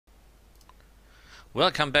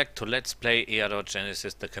Welcome back to Let's Play Eador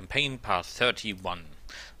Genesis, the campaign part 31.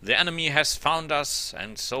 The enemy has found us,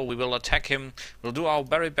 and so we will attack him. We'll do our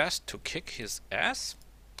very best to kick his ass.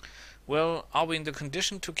 Well, are we in the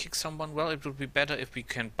condition to kick someone? Well, it would be better if we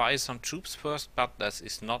can buy some troops first, but this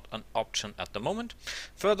is not an option at the moment.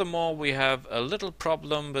 Furthermore, we have a little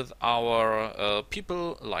problem with our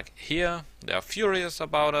people, like here. They are furious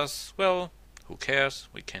about us. Well, who cares?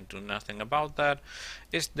 We can't do nothing about that.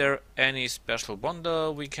 Is there any special wonder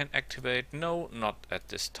we can activate? No, not at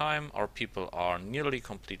this time. Our people are nearly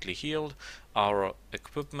completely healed. Our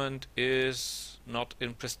equipment is not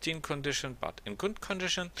in pristine condition, but in good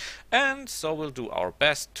condition. And so we'll do our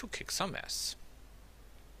best to kick some ass.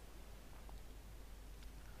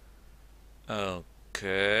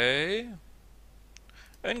 Okay.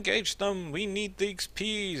 Engage them. We need the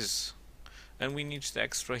XPs. And we need the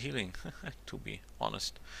extra healing, to be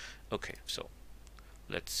honest. Okay, so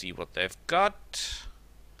let's see what they've got.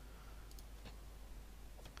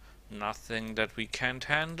 Nothing that we can't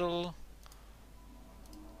handle.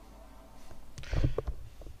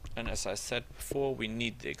 And as I said before, we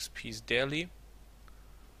need the XPs daily.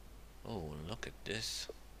 Oh, look at this.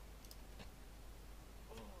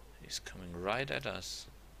 He's coming right at us.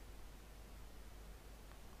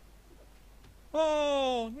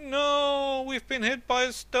 Oh no, we've been hit by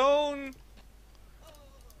a stone.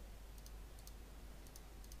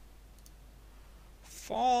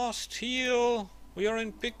 Fast heal. We are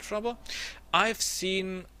in big trouble. I've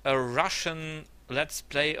seen a Russian Let's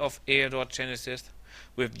Play of Eador Genesis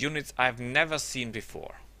with units I've never seen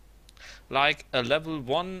before. Like a level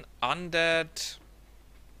 1 undead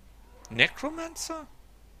necromancer?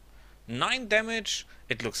 9 damage.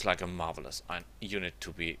 It looks like a marvelous unit,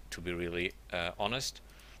 to be really honest.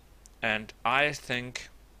 And I think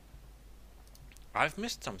I've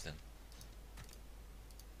missed something.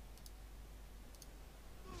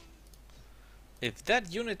 If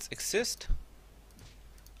that units exist,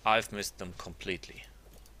 I've missed them completely.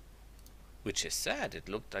 Which is sad. It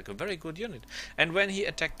looked like a very good unit. And when he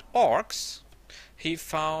attacked orcs, he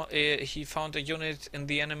found a unit in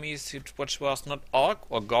the enemies which was not orc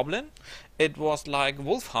or goblin. It was like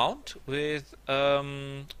wolfhound with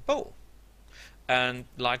bow, and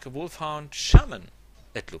like a wolfhound shaman.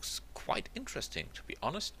 It looks quite interesting, to be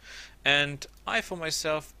honest. And I for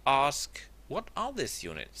myself ask, what are these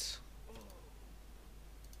units?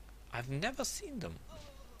 I've never seen them,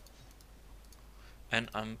 and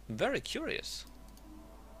I'm very curious.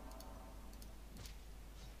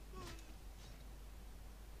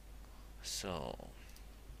 So,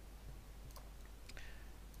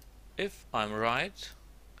 if I'm right,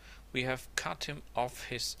 we have cut him off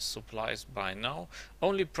his supplies by now.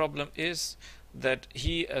 Only problem is that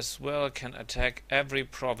he as well can attack every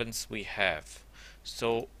province we have.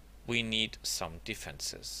 So we need some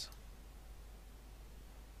defenses.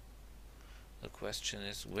 The question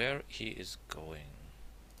is where he is going.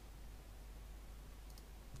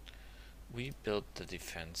 We built the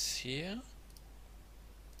defense here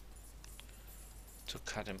to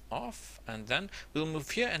cut him off, and then we'll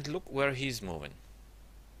move here and look where he's moving.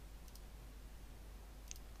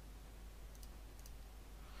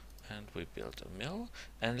 And we built a mill,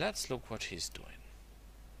 and let's look what he's doing.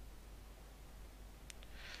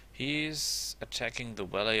 He's attacking the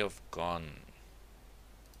Valley of Gon.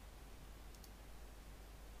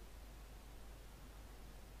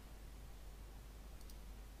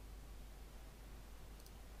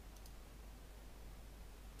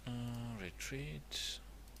 Retreat.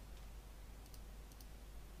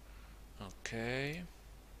 Okay.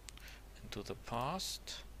 Into the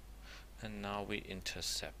past. And now we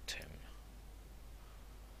intercept him.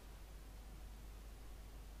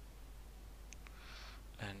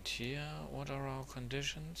 And here, what are our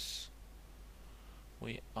conditions?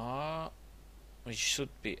 We should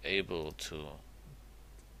be able to.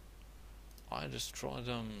 I destroy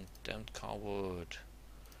them, damned coward.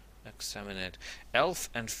 Examine it. Elf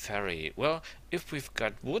and fairy. Well, if we've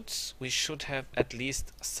got woods, we should have at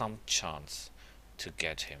least some chance to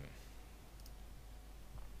get him.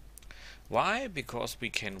 Why? Because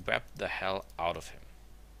we can web the hell out of him.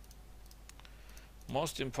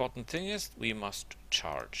 Most important thing is we must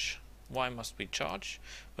charge. Why must we charge?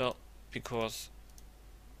 Well, because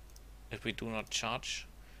if we do not charge,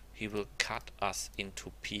 he will cut us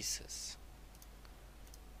into pieces.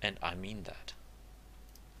 And I mean that.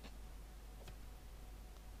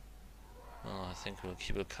 Well, I think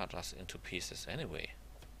he will cut us into pieces anyway.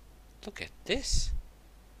 Look at this.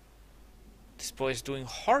 This boy is doing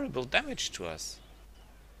horrible damage to us.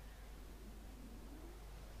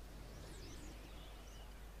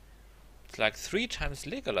 It's like 3 times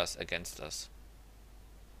Legolas against us.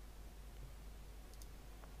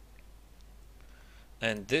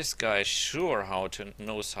 And this guy sure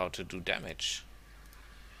knows how to do damage.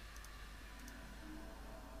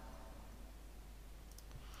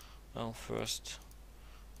 Well, first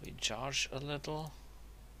we charge a little.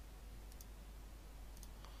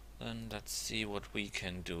 Then let's see what we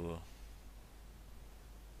can do.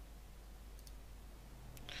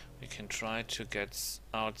 We can try to get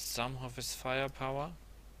out some of his firepower.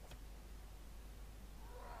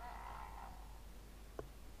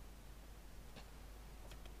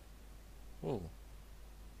 Oh.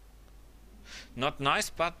 Not nice,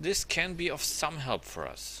 but this can be of some help for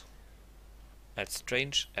us. As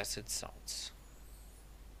strange as it sounds.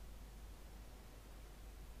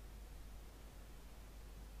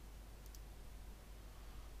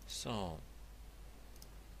 So,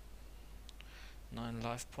 9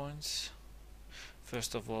 life points.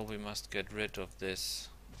 First of all, we must get rid of this.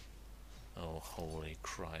 Oh, holy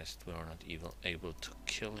Christ, we are not even able to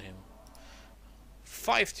kill him.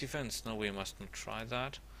 5 defense. No, we must not try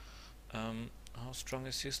that. How strong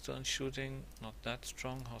is he still in shooting? Not that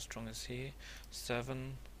strong. How strong is he?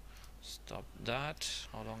 7. Stop that.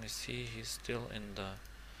 How long is he? He's still in the...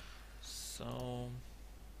 So...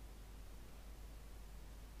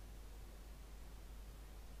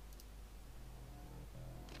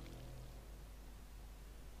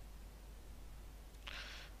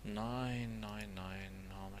 Nine.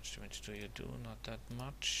 How much damage do you do? Not that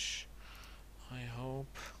much, I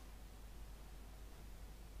hope.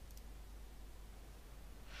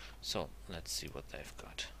 So let's see what they've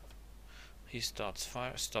got. He stops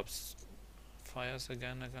fires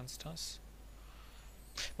again against us.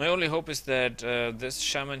 My only hope is that this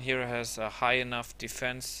shaman here has a high enough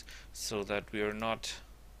defense so that we are not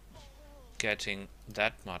getting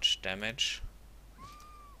that much damage.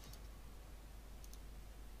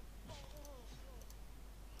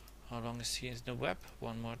 How long is he in the web?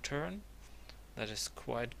 1 more turn. That is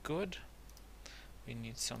quite good. We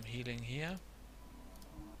need some healing here.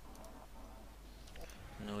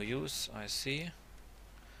 No use, I see.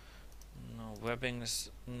 No, webbing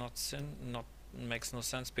is not makes no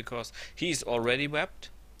sense because he's already webbed,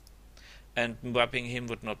 and webbing him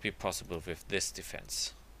would not be possible with this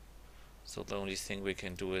defense. So the only thing we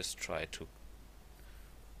can do is try to...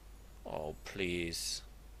 Oh, please.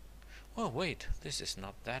 Oh, wait, this is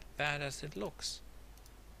not that bad as it looks.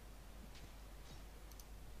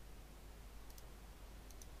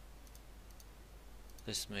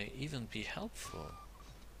 This may even be helpful.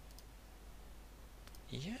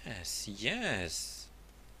 Yes.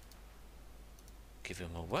 Give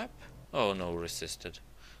him a web. Oh no, resisted.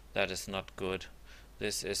 That is not good.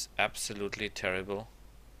 This is absolutely terrible.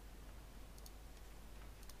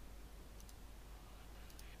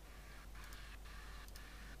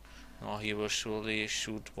 Oh, he will surely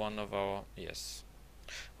shoot one of our... Yes.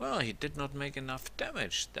 Well, he did not make enough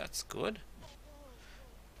damage. That's good.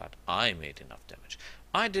 But I made enough damage.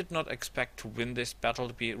 I did not expect to win this battle,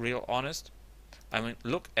 to be real honest. I mean,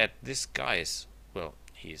 look at this guy's... Well,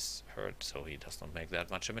 he's hurt, so he does not make that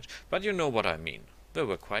much damage. But you know what I mean. They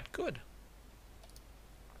were quite good.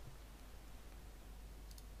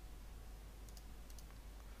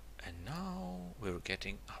 And now we're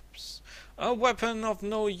getting ups. A weapon of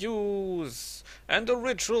no use! And a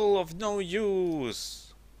ritual of no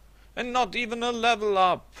use! And not even a level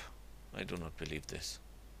up! I do not believe this.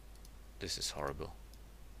 This is horrible.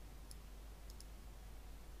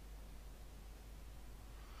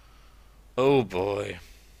 Oh boy.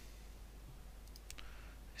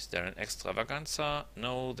 Is there an extravaganza?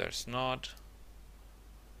 No, there's not.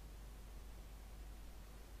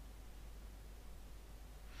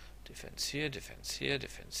 Defense here, defense here,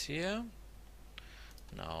 defense here.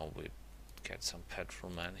 Now we get some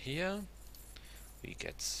patrolmen here. We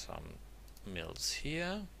get some mills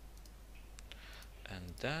here.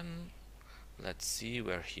 And then let's see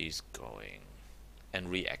where he's going and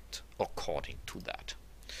react according to that.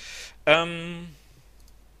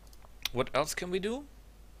 What else can we do?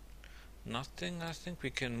 Nothing. I think we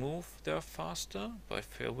can move there faster by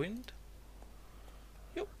fair wind.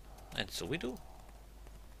 Yep. And so we do.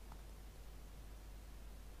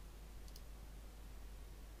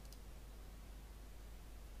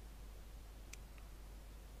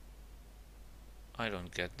 I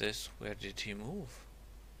don't get this. Where did he move?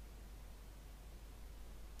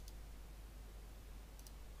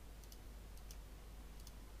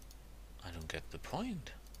 I don't get the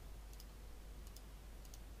point.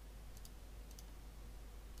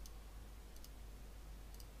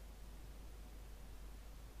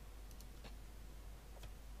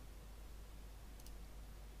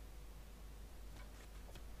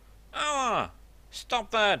 Ah!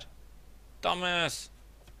 Stop that! Dumbass!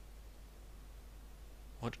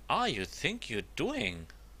 What are you think you're doing?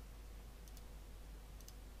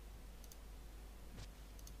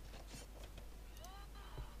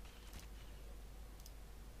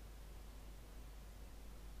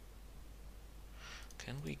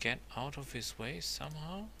 Can we get out of his way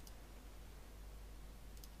somehow?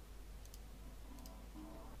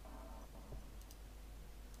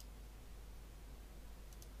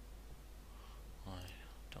 I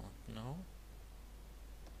don't know.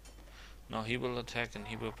 Now he will attack and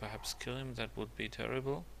he will perhaps kill him. That would be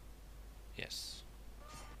terrible. Yes.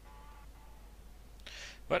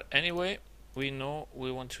 But anyway, we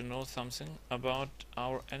want to know something about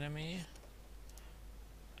our enemy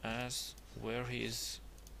as where he is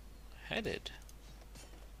headed.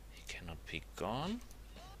 He cannot be gone.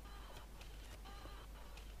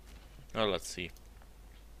 Oh, let's see.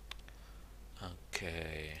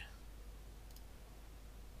 Okay.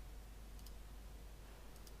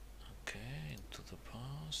 Okay, into the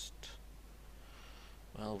past.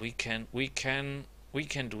 Well, we can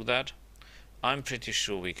do that. I'm pretty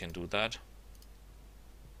sure we can do that.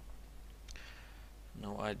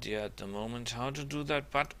 No idea at the moment how to do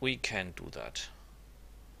that, but we can do that.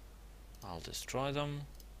 I'll destroy them.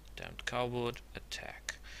 Damned cowboy,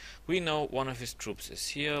 attack. We know one of his troops is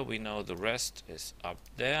here. We know the rest is up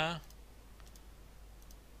there.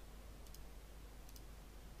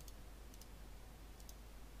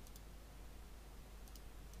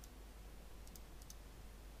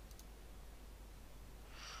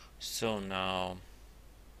 So now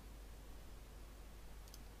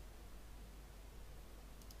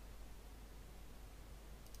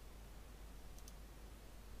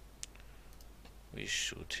we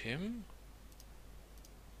shoot him.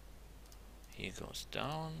 He goes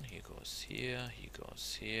down, he goes here, he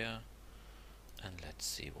goes here, and let's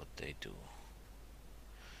see what they do.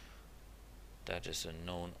 That is a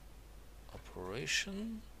known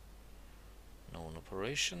operation. Known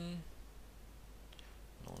operation.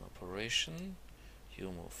 Known operation.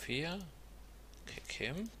 You move here, kick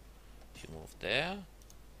him. You move there,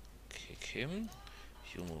 kick him.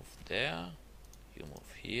 You move there, you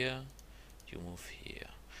move here, you move here.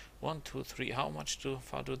 1, 2, 3. How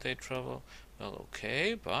far do they travel? Well,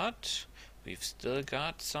 okay, but we've still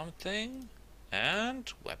got something.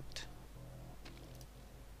 And wept.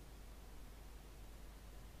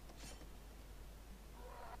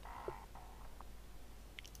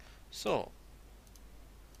 So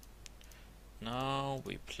now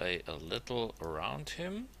we play a little around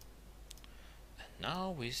him, and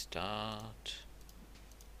now we start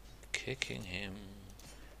kicking him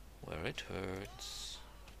where it hurts.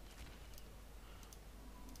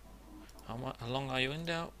 How long are you in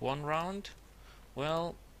there? 1 round?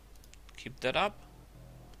 Well, keep that up.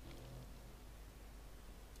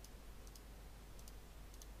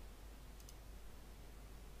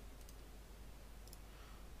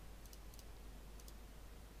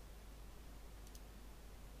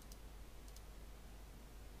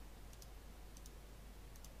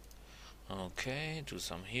 Okay, do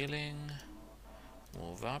some healing.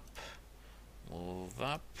 Move up. Move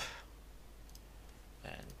up.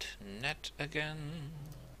 And net again.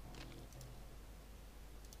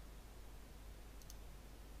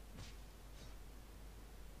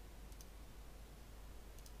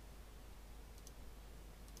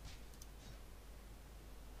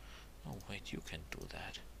 Oh wait, you can do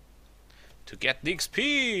that. To get the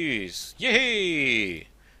XPs! Yay!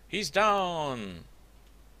 He's down!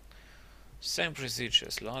 Same procedure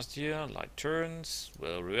as last year. Light turns.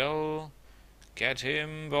 Well. Get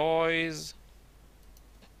him, boys!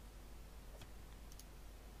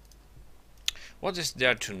 What is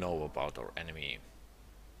there to know about our enemy?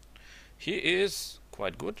 He is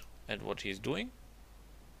quite good at what he's doing.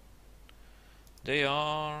 They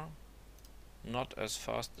are not as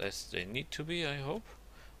fast as they need to be, I hope.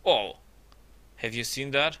 Oh! Have you seen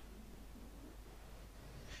that?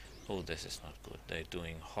 Oh, this is not good. They're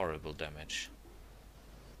doing horrible damage.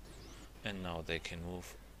 And now they can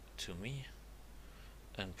move to me.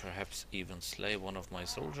 And perhaps even slay one of my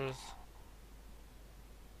soldiers.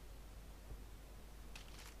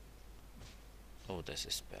 Oh, this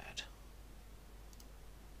is bad.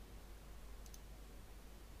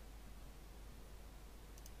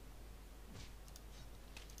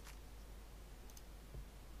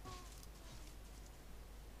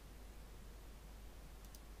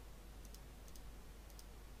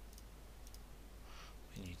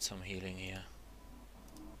 We need some healing here.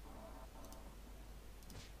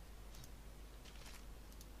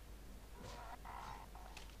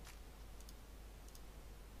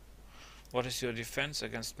 What is your defense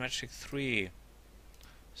against magic 3?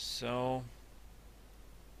 So...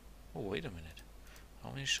 Oh, wait a minute. How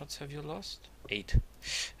many shots have you lost? 8.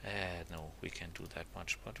 No, we can't do that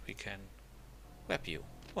much, but we can web you.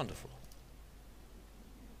 Wonderful.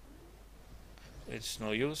 It's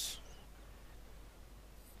no use.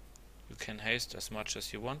 You can haste as much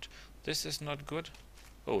as you want. This is not good.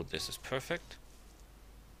 Oh, this is perfect.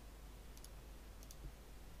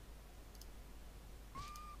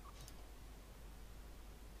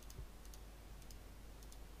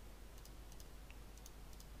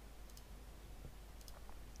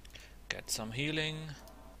 Get some healing.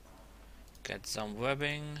 Get some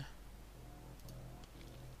webbing.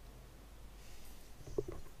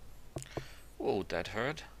 Oh, that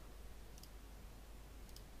hurt.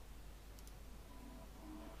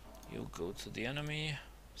 You go to the enemy,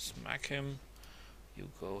 smack him. You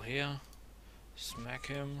go here, smack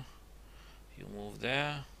him. You move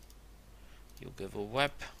there. You give a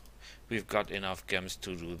web. We've got enough gems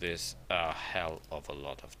to do this a hell of a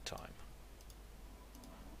lot of time.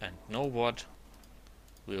 And know what?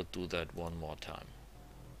 We'll do that one more time.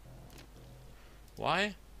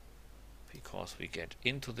 Why? Because we get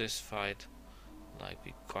into this fight like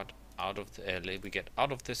we got out of the we get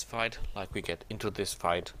out of this fight like we get into this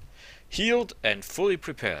fight, healed and fully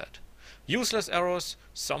prepared. Useless arrows,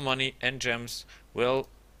 some money and gems. Well,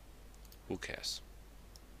 who cares?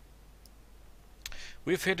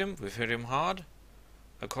 We've hit him hard.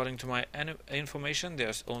 According to my information,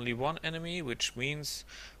 there's only one enemy, which means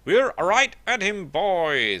we're right at him,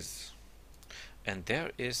 boys. And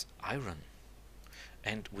there is iron.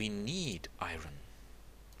 And we need iron.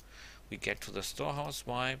 We get to the storehouse.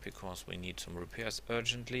 Why? Because we need some repairs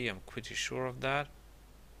urgently. I'm pretty sure of that.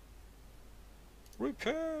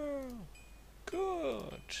 Repair!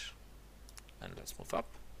 Good. And let's move up.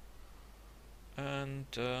 And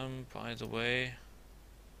by the way,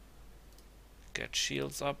 get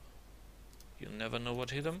shields up. You never know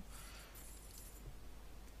what hit them.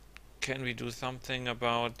 Can we do something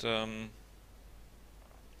about our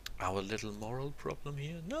little moral problem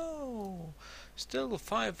here? No! Still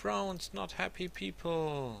 5 rounds, not happy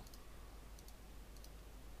people.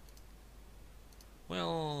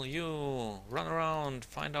 Well, you run around,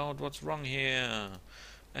 find out what's wrong here.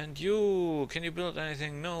 And you, can you build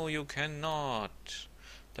anything? No, you cannot.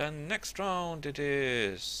 Then next round it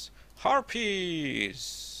is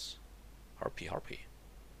harpies. Harpy.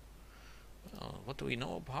 Well, what do we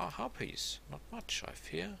know about harpies? Not much, I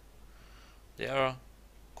fear. They are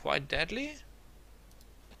quite deadly.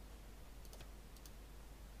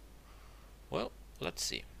 Well, let's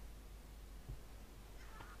see.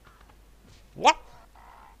 What?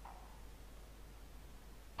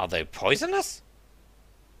 Are they poisonous?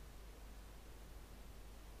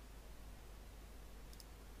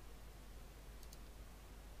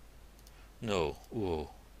 No. Ooh.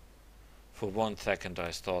 For 1 second I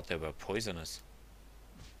thought they were poisonous.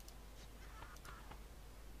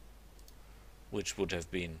 Which would have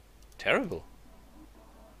been terrible.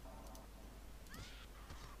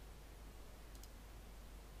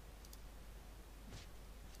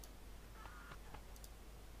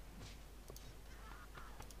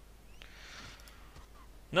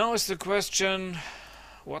 Now is the question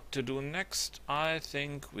what to do next. I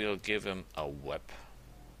think we'll give him a web.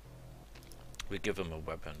 We give him a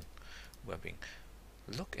webbing.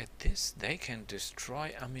 Look at this, they can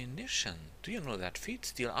destroy ammunition. Do you know that feat?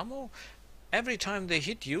 Steal ammo? Every time they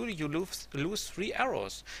hit you, you lose 3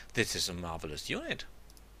 arrows. This is a marvelous unit.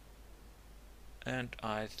 And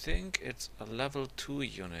I think it's a level 2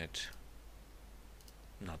 unit.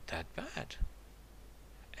 Not that bad.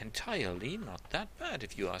 Entirely not that bad,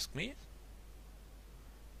 if you ask me.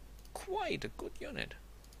 Quite a good unit.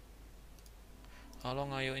 How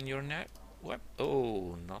long are you in your net? What?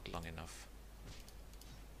 Oh, not long enough.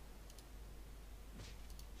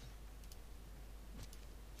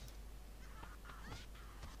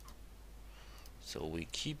 So we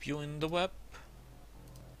keep you in the web.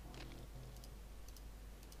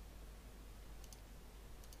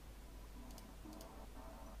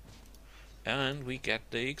 And we get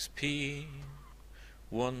the XP.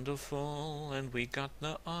 Wonderful. And we got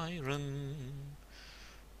the iron.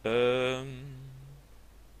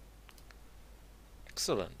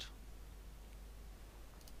 Excellent.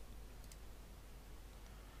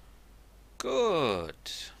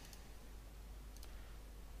 Good.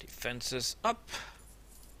 Defenses up.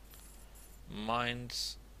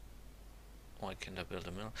 Mines. Why can't I build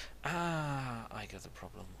a mill? Ah, I got the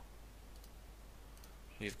problem.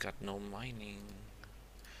 We've got no mining.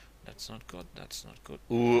 That's not good. That's not good.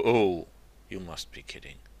 Ooh, oh, you must be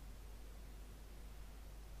kidding.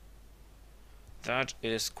 That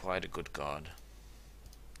is quite a good guard.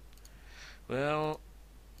 Well,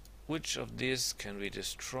 which of these can we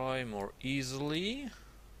destroy more easily?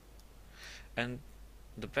 And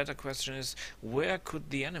the better question is, where could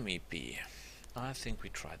the enemy be? I think we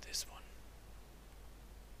try this one.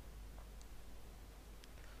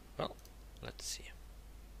 Well, let's see.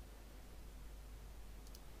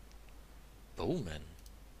 Bowmen?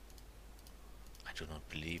 I do not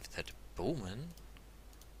believe that bowmen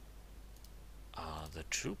are the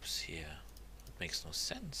troops here. It makes no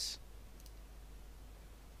sense.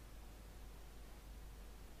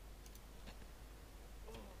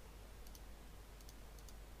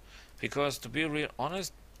 Because to be real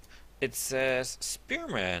honest, it says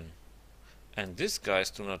spearmen. And these guys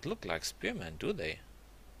do not look like spearmen, do they?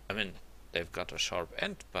 I mean, they've got a sharp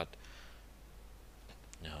end, but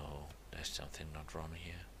no, there's something not wrong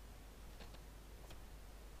here.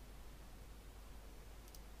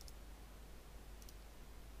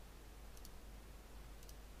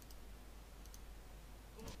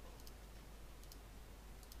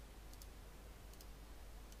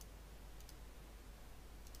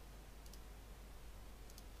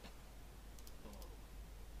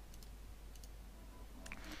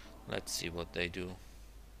 Let's see what they do.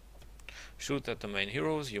 Shoot at the main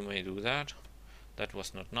heroes, you may do that. That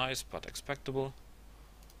was not nice, but expectable.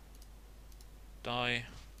 Die.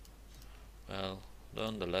 Well,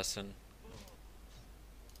 learn the lesson.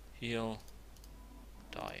 Heal.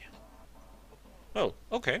 Die. Oh,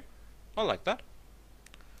 okay. I like that.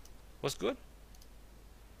 Was good.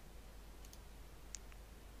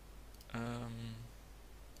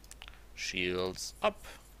 Shields up.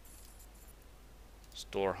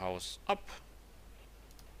 Storehouse up.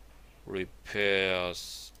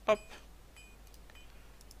 Repairs up.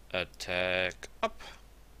 Attack up.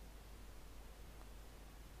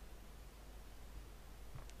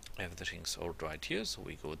 Everything's all right here, so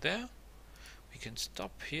we go there. We can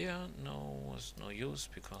stop here. No, it's no use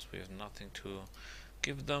because we have nothing to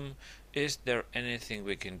give them. Is there anything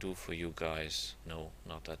we can do for you guys? No,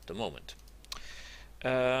 not at the moment.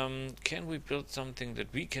 Can we build something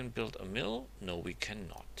that we can build a mill? No, we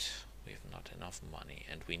cannot. We have not enough money,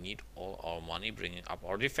 and we need all our money bringing up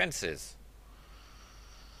our defenses.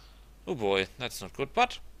 Oh boy, that's not good,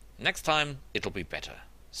 but next time it'll be better.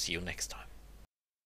 See you next time.